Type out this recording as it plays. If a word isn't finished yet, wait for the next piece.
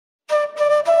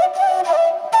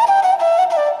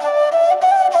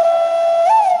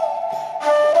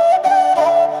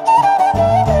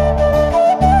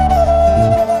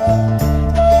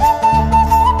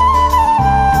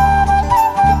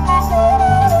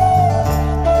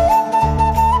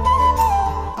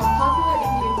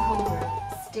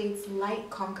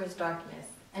is darkness.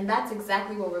 And that's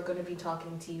exactly what we're going to be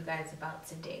talking to you guys about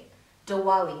today.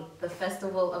 Diwali, the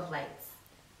Festival of Lights.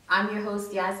 I'm your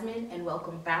host, Yasmine, and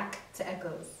welcome back to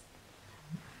Echoes.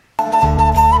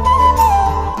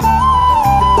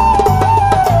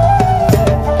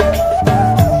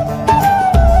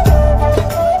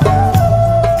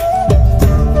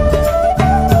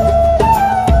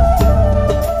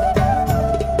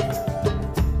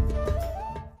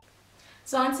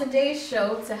 So on today's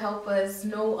show, to help us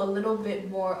know a little bit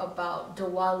more about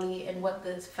Diwali and what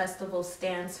this festival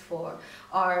stands for,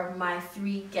 are my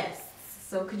three guests.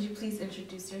 So could you please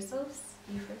introduce yourselves?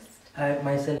 You first. Hi,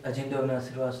 myself Ajinder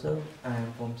Srivastava. I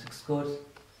am from 6th course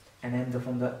and I am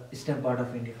from the eastern part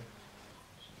of India.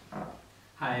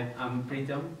 Hi, I'm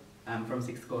Preetham. I'm from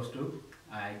 6th course too.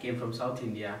 I came from South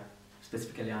India,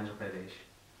 specifically Andhra Pradesh.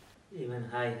 Even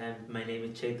hi, my name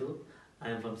is Chetu. I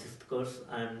am from 6th course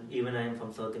and even I am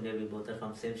from South India. We both are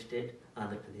from same state,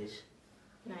 Andhra Pradesh.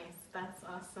 Nice, that's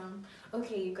awesome.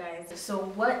 Okay, you guys, so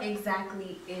what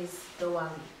exactly is Diwali?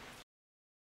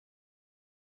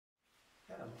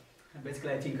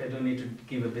 Basically, I think I don't need to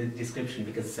give a big description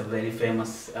because it's a very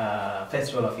famous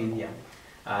festival of India.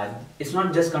 It's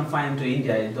not just confined to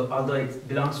India, although it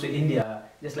belongs to India,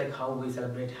 just like how we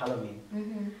celebrate Halloween.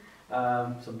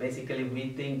 So basically, we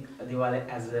think Diwali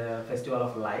as a festival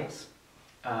of lights.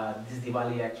 This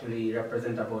Diwali actually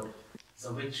represents about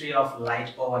the victory of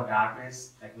light over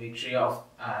darkness, like victory of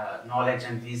knowledge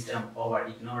and wisdom over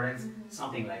ignorance,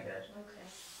 something like that. Okay.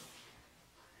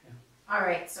 Yeah. All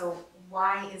right, so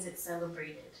why is it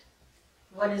celebrated?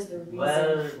 What is the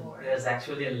reason for it? There's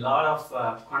actually a lot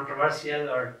of controversial,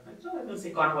 or I don't say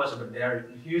controversial, but there are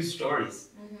huge stories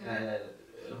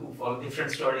who follow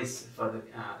different stories for the,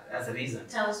 as a reason.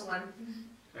 Tell us one.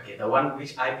 Okay, the one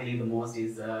which I believe the most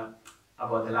is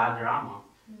about the Lord Rama.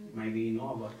 Maybe you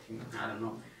know about him, I don't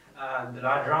know. The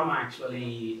Lord Rama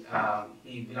actually,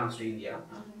 he belongs to India,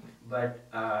 but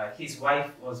his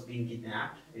wife was being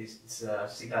kidnapped, it's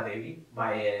Sita Devi,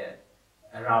 by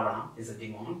a Ravana, is a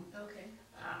demon. Okay.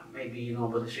 Maybe you know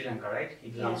about the Sri Lanka, right? He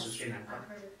belongs to Sri Lanka. I've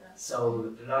heard of that.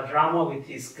 So Lord Rama with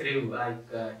his crew,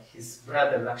 like his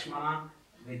brother Lakshmana,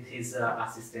 with his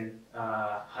assistant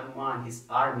Hanuman, his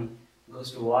army,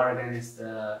 goes to war against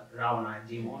the Ravana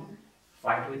demon,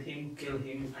 fight with him, kill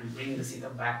him, and bring the Sita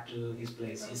back to his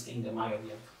place, his kingdom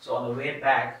Ayodhya. So on the way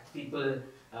back, people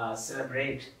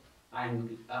celebrate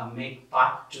and make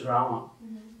path to Rama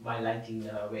by lighting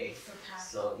the way.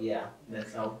 So yeah,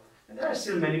 that's how. And there are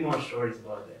still many more stories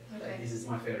about that. Okay. Like, this is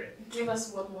my favorite. Give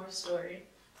us one more story.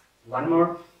 One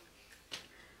more.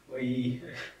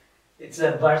 It's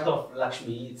a birth of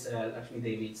Lakshmi. It's Lakshmi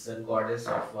Devi. It's a goddess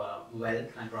of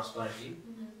wealth and prosperity.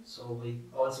 So we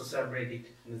also celebrate it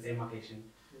in the same occasion.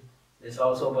 It's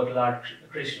also about Lord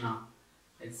Krishna.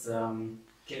 It's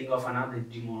killing of another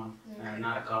demon,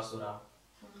 Narakasura.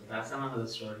 So that's another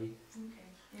story.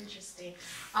 Okay, interesting.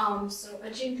 So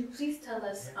Ajay, please tell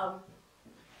us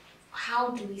how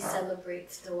do we celebrate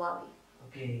Diwali?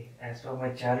 Okay, as for my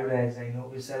childhood, as I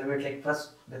know, we celebrate like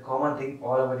first the common thing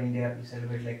all over India. We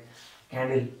celebrate like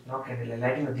like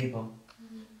lighting the deepam.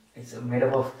 It's made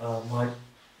up of mud.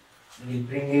 We'll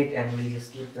bring it and we'll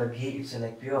just keep the ghee. It's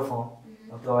like pure form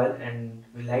of the oil, and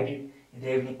we light it in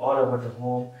the evening all over the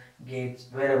home, gates,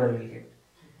 wherever we'll get.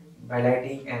 By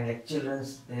lighting, and like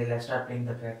childrens, they'll start playing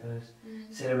the crackers,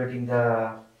 celebrating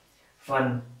the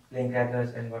fun, playing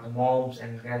crackers, and got the moms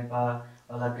and grandpa,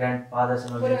 all the grandfathers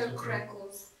and all. What are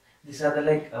crackles? These are the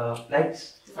like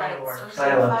lights. Fireworks.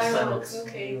 Fireworks.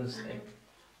 Okay. We use like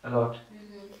a lot.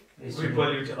 We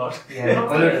pollute a lot. Yeah, we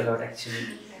pollute a lot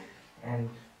actually. And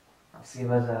it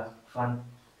was fun.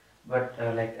 But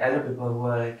like elder people who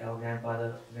are like our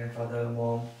grandfather,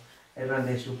 mom, everyone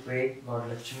they used to pray, God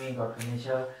Lakshmi, God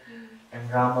Ganesha,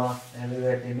 and Rama, and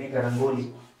everywhere they make a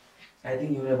rangoli. I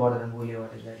think you know about the rangoli,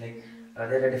 what is that? Like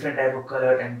there are different type of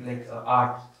color and like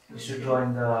art. You should draw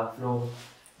in the floor.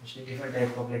 You should different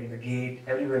type of like in the gate,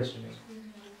 everywhere to make.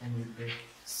 And we pray.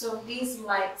 So these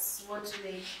lights, what do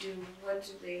they do? What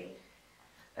do they?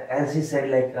 As he said,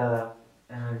 like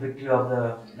victory of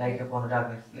the light upon the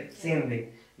darkness. Like same way,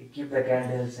 we keep the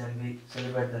candles and we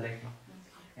celebrate the light.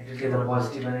 It will give the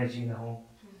positive energy in the home.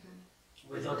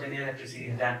 Without any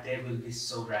electricity, that day will be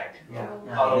so bright. Yeah.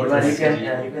 All over Even the you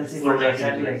city. can see from the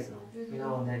satellite. You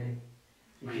know on that day.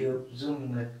 If you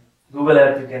zoom like Google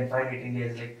Earth, you can find it. India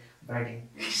is like brighting.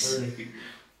 Interesting.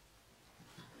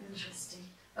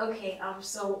 Okay.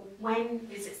 So when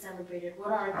is it celebrated?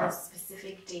 What are the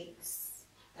specific dates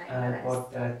that you guys?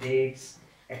 About dates.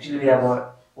 Actually, we have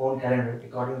our own calendar.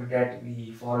 According to that,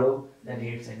 we follow the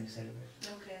dates and we celebrate.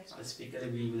 Okay. Specifically,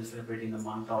 we will celebrate in the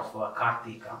month of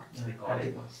Kartika, we call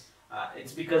it. Kartika.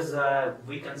 It's because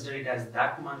we consider it as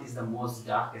that month is the most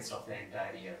darkest of the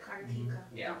entire year. Kartika.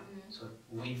 Yeah. So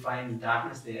we find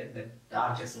darkness there, the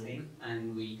darkest thing,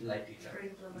 and we light it up.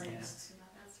 Bring the Yeah. lights. Yeah,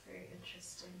 that's very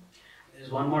interesting.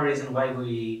 There's one more reason why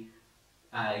we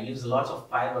use lots of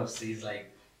fireworks is like,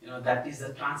 that is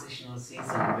the transitional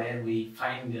season where we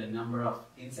find a number of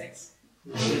insects.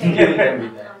 We kill them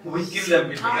with that. We kill them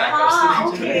with the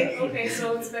Ah, crackers. okay,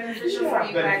 so it's beneficial for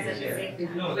you guys at the same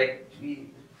time. No, like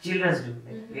children do.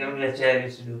 Like, we have a child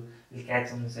used to do. We'll catch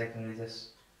some insect and we just.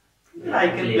 I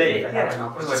can play. I have an Yeah,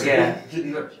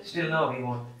 opportunity. still now we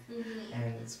won't. Mhm.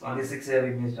 And It's fun. in the 6th year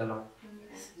we missed a lot.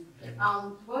 Okay.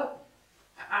 What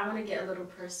I want to get a little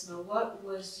personal. What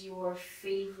was your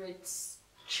favorite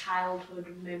childhood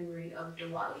memory of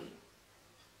Diwali?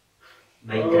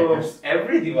 Buying crackers.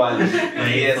 Every Diwali,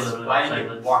 Buying yes, for buying a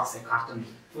fireworks. box, a carton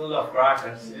full of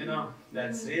crackers,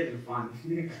 that's really fun.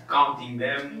 Counting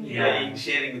them, Yeah. playing,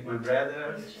 sharing with my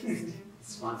brother. Interesting.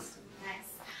 It's fun.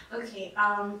 Nice. Okay.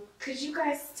 Could you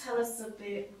guys tell us a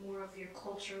bit more of your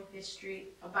cultural history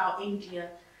about India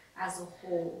as a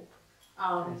whole?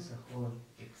 As a whole,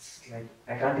 it's like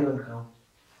I can't even count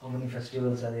how many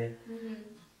festivals are there. Mhm,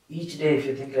 Each day, if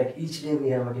you think like each day we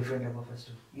have a different type of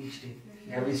festival. Each day,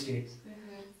 mhm, every state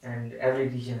mhm. and every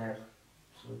region have.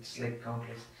 So it's like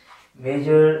countless.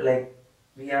 Major like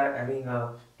we are having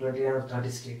 29 or 30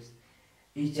 states.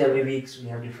 Each every weeks we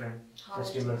have different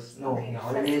festivals. No, Okay.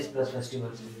 holidays plus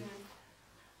festivals. Mhm.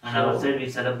 And outside we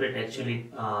celebrate actually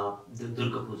the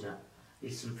Durga Puja.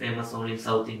 It's famous only in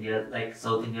South India, like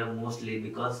South India mostly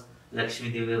because Lakshmi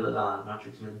Devi, not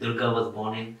Lakshmi, Durga was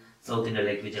born in South India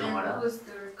like And Vijayawada. who's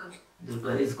Durga?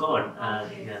 Durga is God.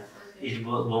 Okay. Yeah. Okay. It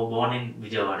was born in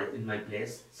Vijayawada, in my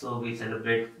place. So we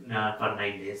celebrate for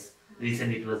 9 days.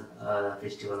 Recently it was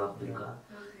festival of Durga.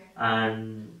 Okay.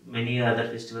 And many other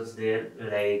festivals there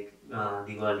like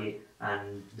Diwali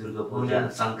and Durga Puja.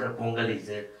 Sankar Pongal is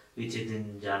there, which is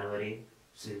in January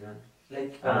season.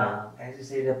 Like Uh, as you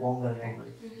say the Pongal, right?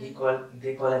 Pongal.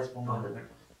 They call as Pongal, Pongal.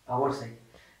 but our side,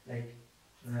 like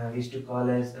we used to call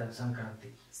as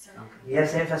Sankranti. So- We have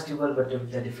same festival but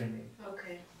with a different name.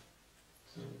 Okay.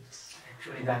 So it's,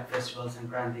 Actually, that festival,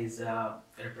 Sankranti, is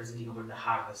representing about the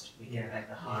harvest. We get like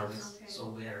the harvest. Okay. So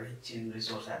we are rich in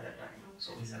resource at that time.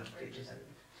 So we celebrate it.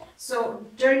 So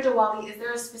during Diwali, is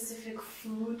there a specific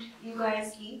food you guys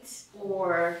eat,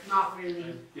 or not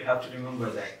really? You have to remember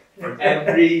that for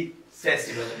every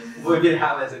festival, we will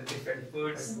have as a different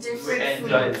foods. Different we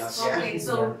enjoy foods. that. Okay,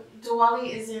 so Diwali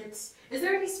isn't. Is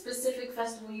there any specific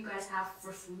festival you guys have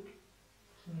for food?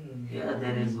 Yeah,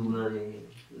 there is Ugadi,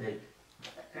 like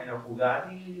Kind of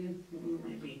Ugadi,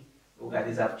 maybe. Ugadi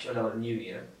is actually our New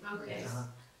Year. Okay. uh,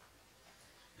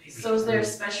 Maybe. So is there a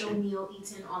special meal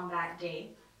eaten on that day,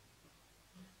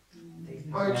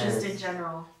 or just in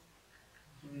general?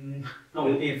 No,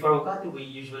 for Ugadi we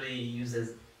usually use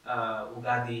as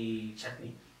Ugadi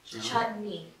chutney. you know?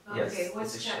 Chutney. Okay, Yes,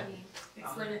 what's it's a chutney?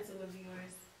 Explain it to the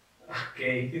viewers.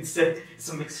 Okay, it's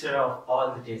a mixture of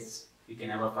all the tastes you can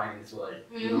ever find in this world.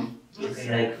 You know, it's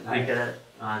Okay. like bitter,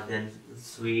 then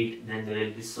sweet, then there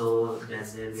will be sour, then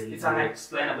there will be it's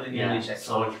unexplainable in yeah, English. Actually,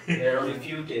 salt. there are only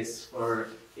few tastes for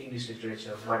English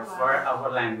literature, but for our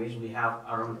language we have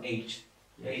around eight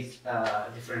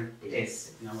different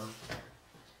tastes.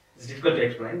 It's difficult to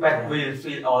explain, but we will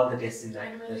feel all the tastes in that.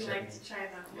 I'd really that like chutney. to try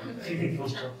that one. Yeah.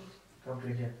 Chutney. come to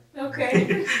India.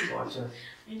 Okay. Watch us.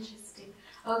 Interesting.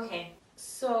 Okay.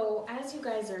 So, as you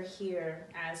guys are here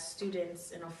as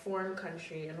students in a foreign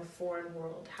country, in a foreign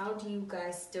world, how do you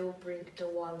guys still bring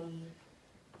Diwali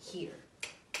here?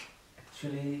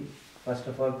 Actually, first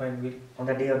of all, on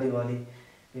the day of Diwali,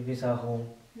 we miss our home,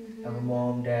 our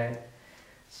mom, dad.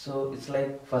 So it's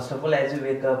like, first of all, as we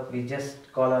wake up, we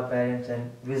just call our parents and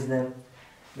wish them.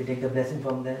 We take the blessing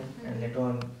from them, and later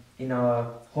on, in our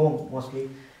home mostly,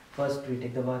 first we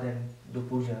take the bath and do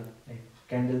puja, like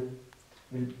candle.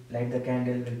 We'll light the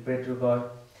candle, we'll pray to God,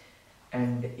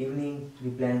 and evening we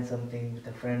plan something with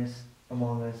the friends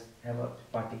among us, have a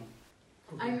party.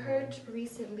 I heard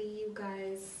recently you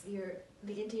guys,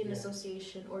 the Indian Yeah.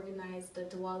 Association organized a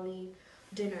Diwali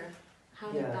dinner.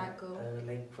 How did that go?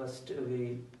 Like first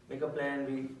we make a plan,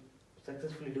 we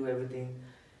successfully do everything.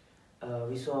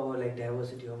 We saw our like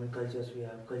diversity, how many cultures we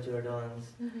have, cultural dance,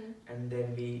 and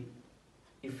then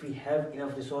if we have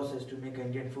enough resources to make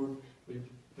Indian food, we'll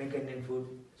make Indian food,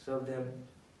 serve them,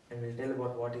 and we'll tell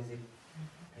about what is it,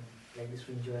 and like this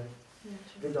we enjoy.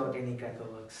 without any cracker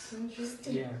works.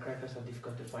 Interesting. Yeah, crackers are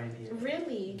difficult to find here.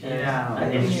 Really? Yeah, And I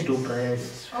think it's too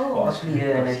press. Oh. costly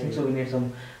here, and I think so we need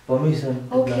some permission.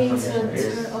 Okay, plant to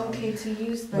them. okay to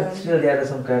use But them. still, there are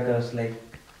some crackers like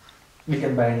we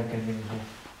can buy and can bring home.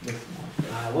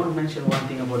 I won't mention one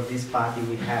thing about this party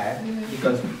we had Mhm.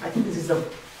 because I think this is the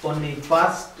only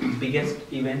first biggest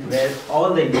event where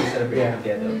all the Indians celebrate Yeah.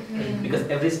 together. Mhm. Because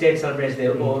every state celebrates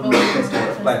their own Oh, festival,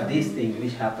 festival. but this thing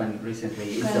which happened recently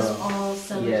You is guys the all yes,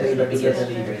 celebrate the biggest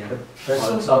together. event.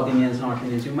 All South Indians, North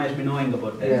Indians, you might be knowing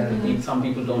about that. Yeah. Some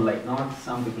people don't like North,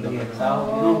 some people don't like Yeah. South.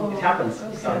 You know, it happens.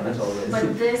 Oh, It happens always.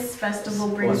 But this festival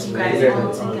brings you guys Yeah.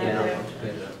 all Yeah, together. all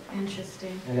together.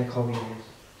 Interesting. I like how we are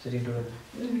sitting together.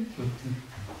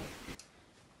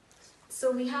 So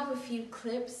we have a few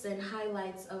clips and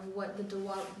highlights of what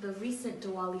the recent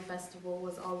Diwali festival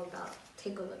was all about.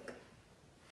 Take a look.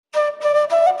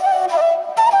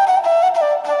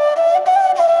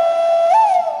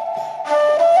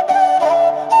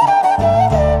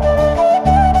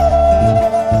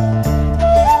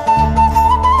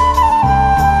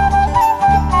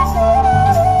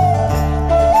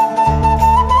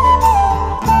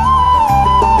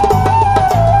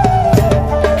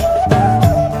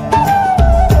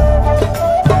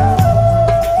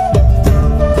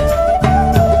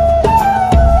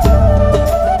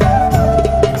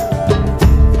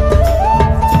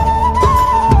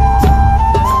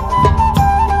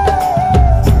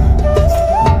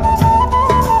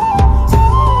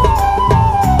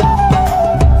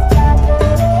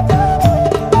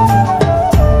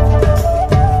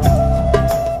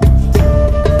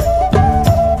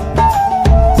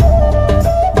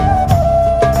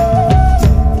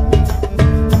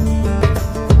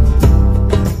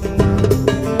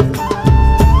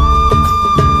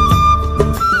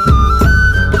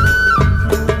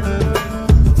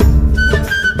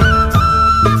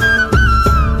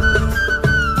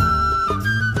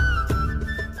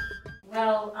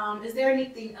 Well, is there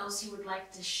anything else you would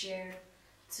like to share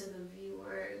to the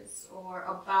viewers or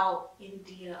about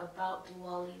India, about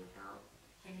Diwali, about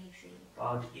anything?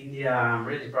 About India, I'm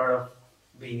really proud of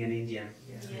being an Indian.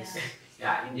 Yeah.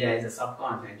 Yeah, India is a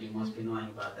subcontinent. You must be knowing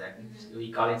about that. Mhm.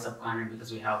 We call it subcontinent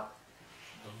because we have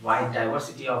a wide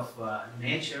diversity of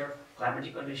nature,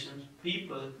 climatic conditions,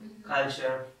 people,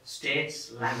 culture,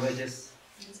 states, languages.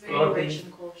 It's very Clothing. rich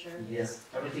in culture. Yes,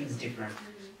 everything is different.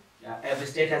 Mhm. Yeah, every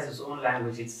state has its own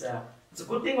language. It's a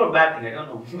good thing or bad thing. I don't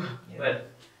know. But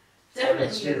Definitely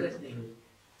a Still- good thing.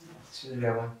 Still we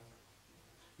have one.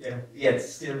 yeah,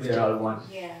 yes, still we are all one.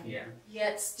 Yeah. Yeah.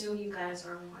 Yet still you guys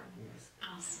are one.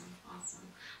 Awesome, awesome.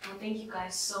 Well, thank you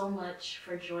guys so much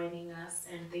for joining us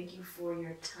and thank you for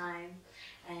your time.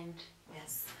 And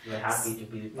yes. We're happy to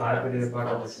be part Happy of to be this. part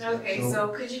of this. Okay, so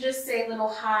could you just say a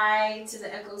little hi to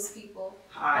the Echoes people?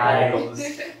 Hi.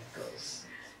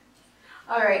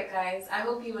 All right, guys. I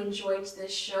hope you enjoyed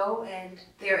this show and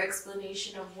their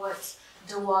explanation of what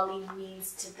Diwali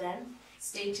means to them.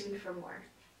 Stay tuned for more.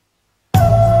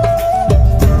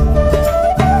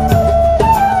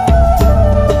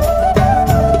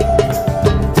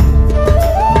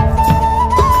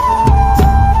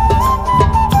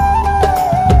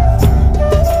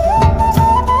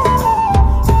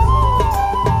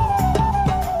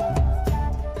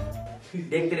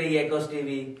 देखते रहिए एकोस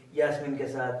TV Yasmin के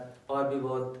साथ और भी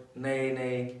बहुत नए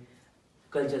नए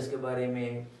cultures के बारे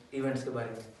में, इवेंट्स के बारे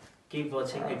में. Keep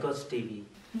watching Ecos TV.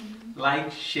 Like,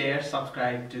 share,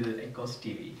 subscribe to the Ecos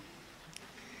TV.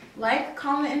 Like,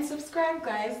 comment, and subscribe,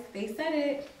 guys. They said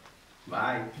it.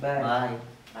 Bye. Bye.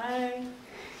 Bye.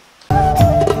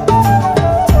 Bye.